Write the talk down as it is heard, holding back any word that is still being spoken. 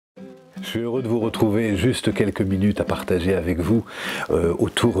suis heureux de vous retrouver juste quelques minutes à partager avec vous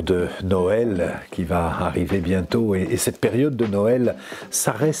autour de Noël qui va arriver bientôt. Et cette période de Noël,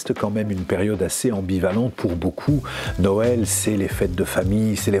 ça reste quand même une période assez ambivalente pour beaucoup. Noël, c'est les fêtes de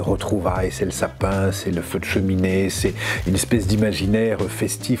famille, c'est les retrouvailles, c'est le sapin, c'est le feu de cheminée, c'est une espèce d'imaginaire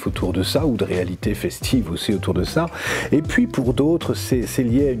festif autour de ça, ou de réalité festive aussi autour de ça. Et puis pour d'autres, c'est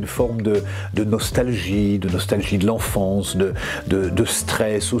lié à une forme de nostalgie de l'enfance, de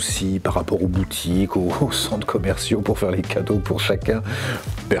stress aussi par rapport aux boutiques, aux centres commerciaux pour faire les cadeaux pour chacun.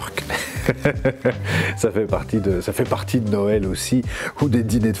 Perk. ça fait partie de Noël aussi, ou des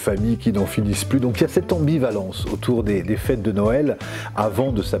dîners de famille qui n'en finissent plus. Donc il y a cette ambivalence autour des fêtes de Noël.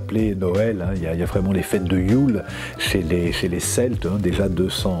 Avant de s'appeler Noël, hein, il y a vraiment les fêtes de Yule chez les Celtes, hein, déjà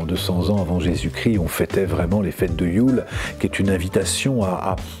 200 ans avant Jésus-Christ, on fêtait vraiment les fêtes de Yule, qui est une invitation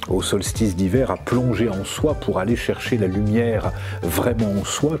au solstice d'hiver à plonger en soi pour aller chercher la lumière vraiment en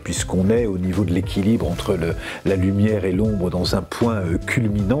soi, puisqu'on est au niveau de l'équilibre entre la lumière et l'ombre dans un point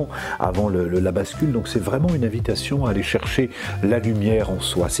culminant avant la bascule. Donc c'est vraiment une invitation à aller chercher la lumière en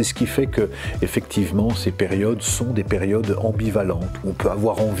soi. C'est ce qui fait que effectivement ces périodes sont des périodes ambivalentes où on peut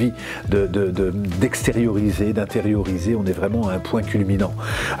avoir envie d'extérioriser, d'intérioriser. On est vraiment à un point culminant.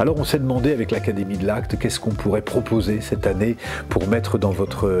 Alors on s'est demandé avec l'Académie de l'Acte qu'est-ce qu'on pourrait proposer cette année pour mettre dans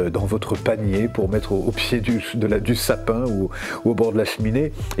votre panier, pour mettre au pied du sapin ou au bord de la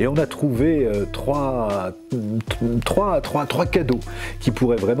cheminée. Et on a trouvé trois cadeaux qui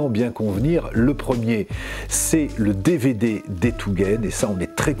pourraient vraiment bien convenir. Le premier, c'est le DVD d'Etougen, et ça on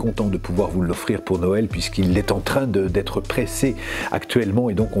est très content de pouvoir vous l'offrir pour Noël puisqu'il est en train d'être pressé actuellement,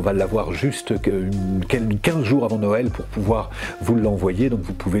 et donc on va l'avoir juste 15 jours avant Noël pour pouvoir vous l'envoyer. Donc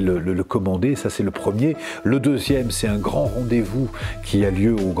vous pouvez le commander, ça c'est le premier. Le deuxième, c'est un grand rendez-vous qui a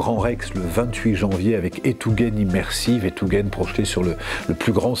lieu au Grand Rex le 28 janvier avec Etougen Immersive. Etougen projeté sur le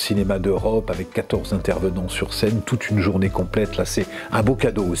plus grand cinéma d'Europe avec 14 intervenants sur scène, toute une journée complète. Là c'est un beau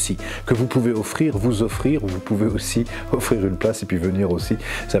cadeau aussi que vous pouvez vous offrir, ou vous pouvez aussi offrir une place et puis venir aussi.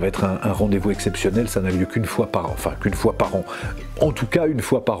 Ça va être un rendez-vous exceptionnel, ça n'a lieu qu'une fois par an, enfin qu'une fois par an, en tout cas une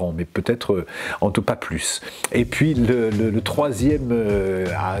fois par an, mais peut-être en tout pas plus. Et puis le troisième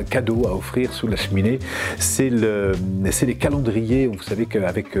cadeau à offrir sous la cheminée, c'est les calendriers. Vous savez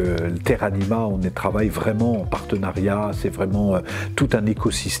qu'avec Terre Anima, on travaille vraiment en partenariat, c'est vraiment tout un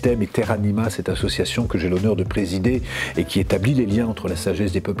écosystème, et Terre Anima, cette association que j'ai l'honneur de présider et qui établit les liens entre la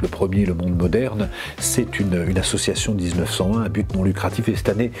sagesse des peuples premiers et le monde moderne, c'est une association de 1901 à but non lucratif, et cette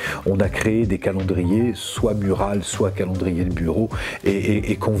année on a créé des calendriers, soit mural, soit calendrier de bureau,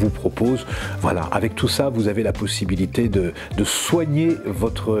 et qu'on vous propose. Voilà, avec tout ça vous avez la possibilité de soigner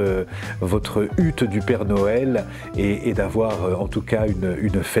votre hutte du Père Noël et d'avoir en tout cas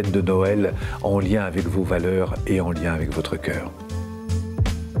une fête de Noël en lien avec vos valeurs et en lien avec votre cœur.